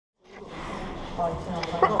How's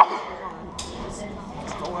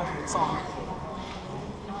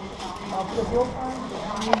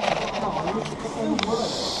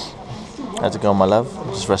it going, my love?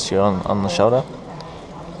 Just rest you on the shoulder.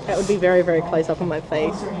 That would be very, very close up on my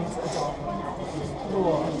face.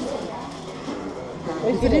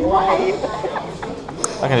 Is it in wave?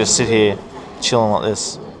 I can just sit here, chilling like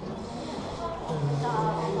this.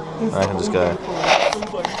 And I can just go.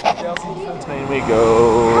 Between we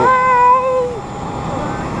go.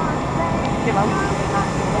 Hey, Mum.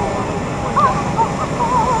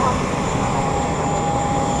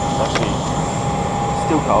 It's actually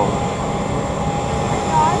still cold.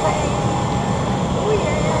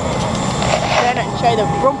 Turn it and show the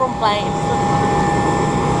brum brum planes.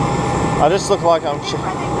 I just look like I'm.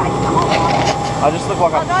 I just look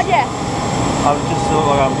like I'm. Oh, not yet. I just look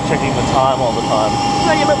like I'm checking the time all the time.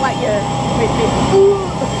 So you look like you're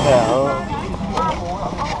Yeah.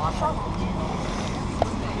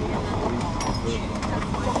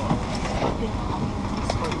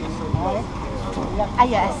 Are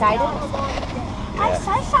you excited? Yeah. I'm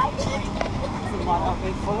so excited.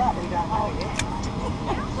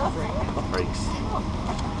 Freaks.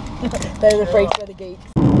 They're the freaks, they're the geeks.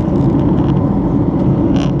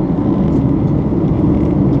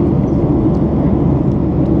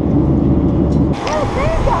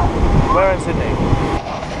 We're in Sydney.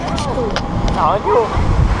 No,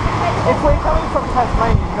 if we're coming from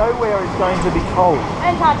Tasmania, nowhere is going to be cold.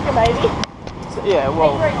 Antarctica, maybe. So, yeah,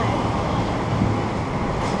 well.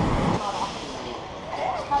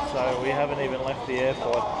 So we haven't even left the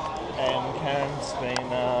airport, and Karen's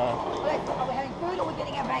been Are we having food or we're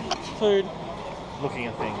getting our baggage? food, looking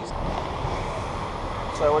at things.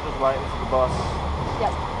 So we're just waiting for the bus.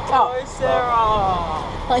 Yep. Oh, Sarah!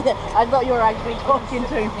 I thought you were actually talking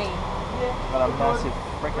to me. Got a massive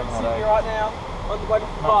freaking Sydney headache. right now. I'm waiting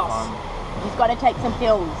for the Not bus. fun. He's got to take some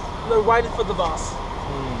pills. No, waiting for the bus.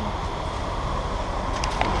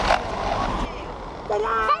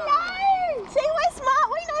 Hello! See, we're smart.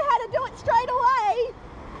 We know how to do it straight away.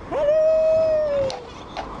 Hello!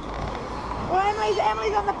 Well, Emily's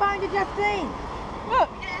on the phone to Justine. Look.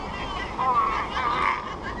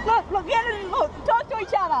 Look, look, talk to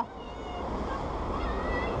each other.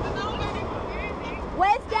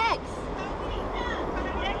 Where's Dex?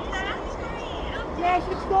 Yeah,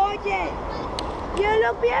 she's gorgeous. You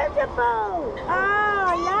look beautiful. Oh,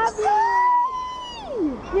 lovely.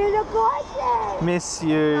 You look gorgeous. Miss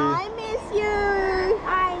you. I miss you.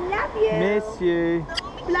 I love you. Miss you.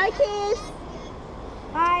 Blow kiss.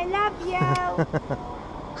 I love you.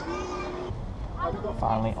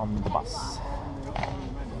 Finally on the bus.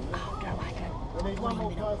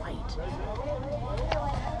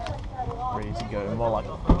 Ready to go. More like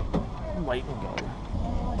wait and go.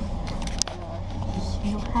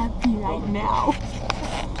 You're happy right now.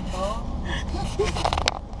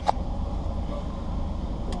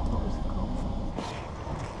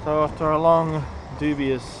 So after a long,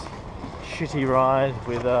 dubious, shitty ride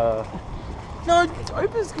with No, it's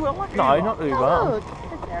Uber's good. I like no, Uber. not Uber. Oh,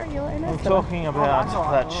 I'm talking about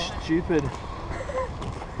that stupid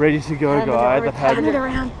ready to go guy that had. Turn it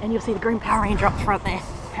around and you'll see the green Power Ranger up front there.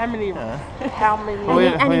 How many? Yeah. How many? We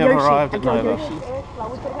and have Yoshi, arrived at and Yoshi. Nova.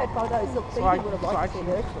 We could have had photos. Look, So I would have liked to see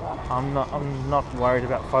her. I'm not worried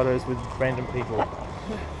about photos with random people.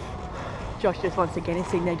 Josh just wants to get in,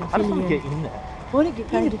 see Nathan I just want to Fillion. get in there. Want to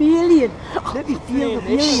get in the billion. Let me feel the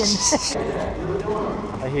billion.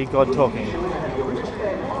 I hear God talking.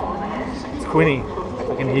 It's Quinny.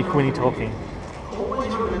 I can hear Quinny talking.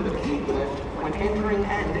 Always remember to keep left when entering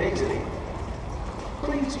and exiting.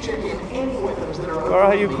 Please check in any weapons that are open. Where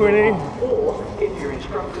are you, Quinny? Or if you're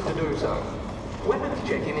instructed to do so. Weapons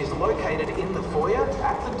check-in is located in the foyer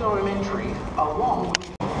at the dome entry, along with...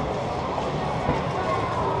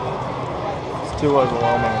 It's too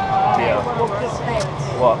overwhelming. Yeah.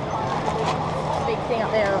 What? Big thing up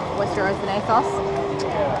there, Westeros and Athos.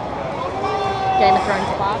 Game of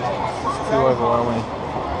Thrones part. It's too overwhelming.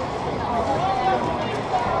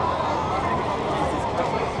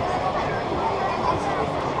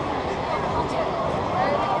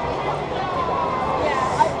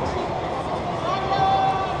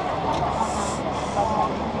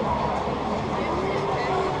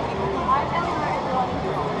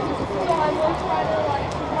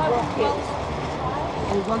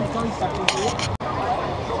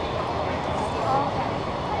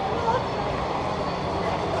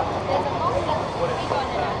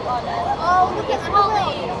 Oh, look at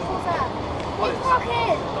Holly. What's that? It's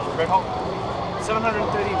Rocket. Red Hot.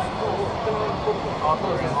 730.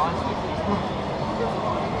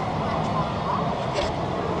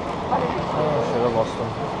 Oh, I should have lost them.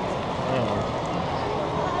 Hang on.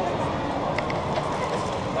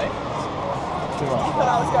 too much. But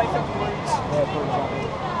I was going for blues. Yeah, pretty much.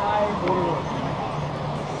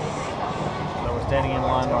 So we're standing in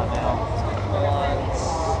line right now.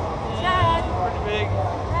 Pretty big.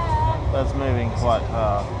 That's moving quite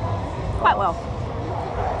Quite well.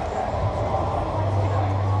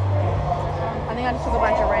 I think I just took a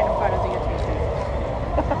bunch of random photos of your t-shirt.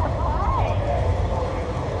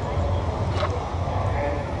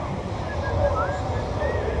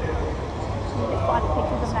 5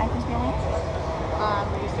 pictures of Nathan Fillion.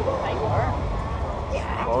 You still got to pay for it.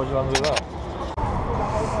 Yeah. Why would you want to do that?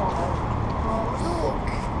 Look.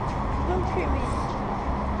 Don't treat me.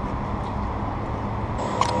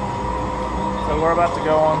 So we're about to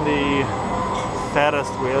go on the Ferris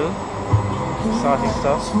wheel. Exciting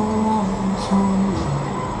stuff.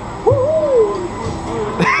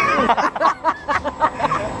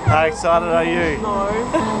 How excited are you? No,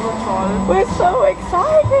 I'm not excited. We're so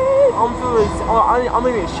excited. I'm feeling.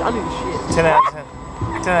 I need shit. 10 out of 10.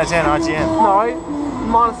 10 out of 10 IGN. No,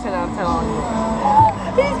 minus 10 out of 10 on you.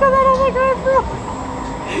 He's got that on my GoPro.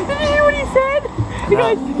 Did you hear what he said? He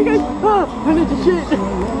goes, oh, I need to shit.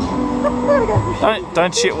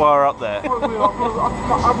 Don't shit while we're up there. I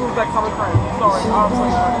brought back some cream. Sorry, I'm so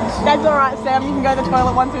sorry. That's alright, Sam. You can go to the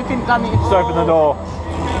toilet once we've done this. Just open the door.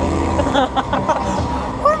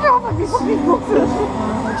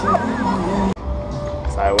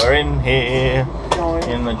 So we're in here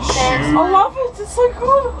in the tube. I love it. It's so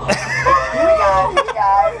good. Here we go.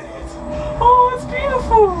 Oh, it's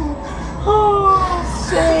beautiful. Oh,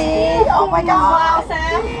 See? Oh my god. Wow,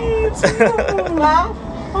 Sam. it's beautiful. Mum?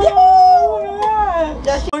 Oh, look at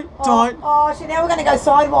that. Don't. Oh, so now we're going to go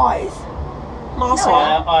sideways. Nice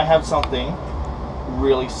one. I have something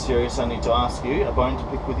really serious I need to ask you. A bone to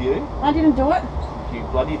pick with you. I didn't do it. You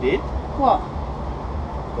bloody did. What?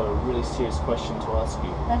 I've got a really serious question to ask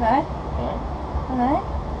you. Okay. Okay? Okay.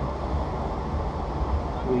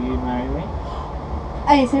 Will you marry me?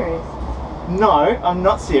 Are you serious? No, I'm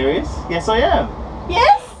not serious. Yes, I am.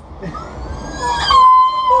 Yes?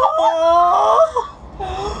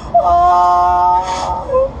 Oh,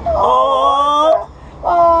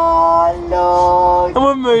 look. And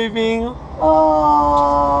we're moving. I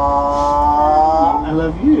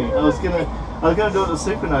love you. I was gonna do it at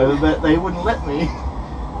Supernova, but they wouldn't let me in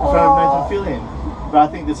front of Nathan Fillion. But I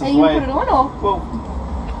think this is Are you way. put it on or? Well,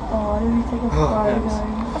 Oh, let me take a photo.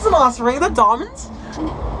 That's a nice ring. Are they diamonds?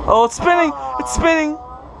 Oh, it's spinning. It's spinning.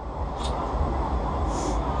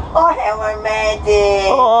 Oh, how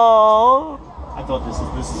romantic. Oh. I thought this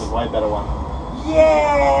is a way better one.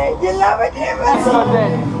 Yeah, you love it, Let's go to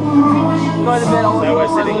bed. Go to bed. So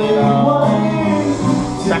we're sitting in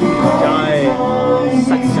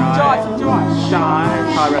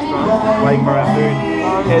Thai restaurant, waiting for our food.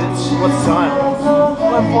 What's the time?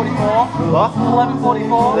 11:44. What?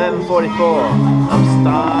 11:44. 11:44. I'm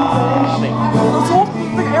starving. It's all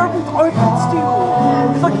like everything's open still.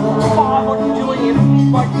 It's like 5 like Julian,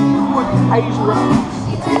 like Asian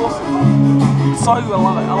restaurants. It's awesome. So good. I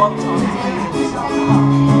love it. I love Chinese. Go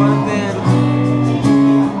to bed.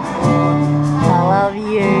 I love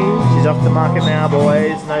you. She's off the market now,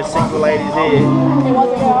 boys. No single ladies here. I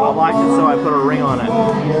liked it, so I put a ring on it.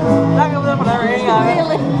 Not gonna put a ring on it.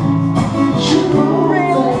 Really?